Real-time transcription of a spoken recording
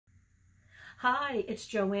Hi, it's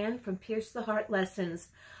Joanne from Pierce the Heart Lessons.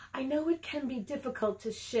 I know it can be difficult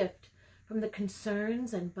to shift from the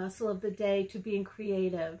concerns and bustle of the day to being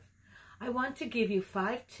creative. I want to give you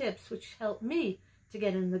 5 tips which help me to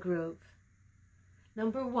get in the groove.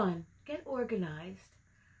 Number 1, get organized.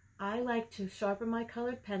 I like to sharpen my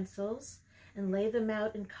colored pencils and lay them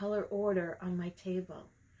out in color order on my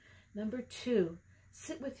table. Number 2,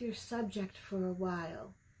 sit with your subject for a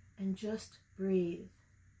while and just breathe.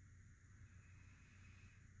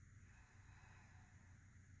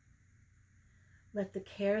 Let the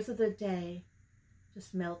cares of the day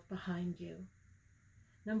just melt behind you.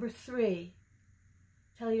 Number 3,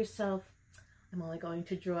 tell yourself, I'm only going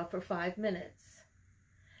to draw for 5 minutes.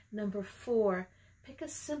 Number 4, pick a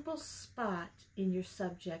simple spot in your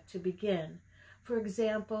subject to begin. For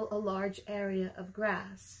example, a large area of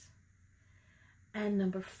grass. And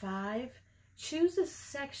number 5, choose a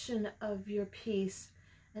section of your piece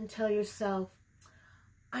and tell yourself,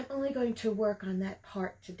 I'm only going to work on that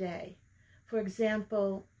part today. For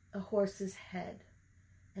example, a horse's head.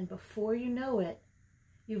 And before you know it,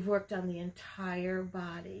 you've worked on the entire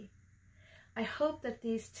body. I hope that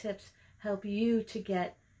these tips help you to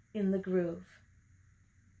get in the groove.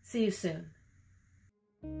 See you soon.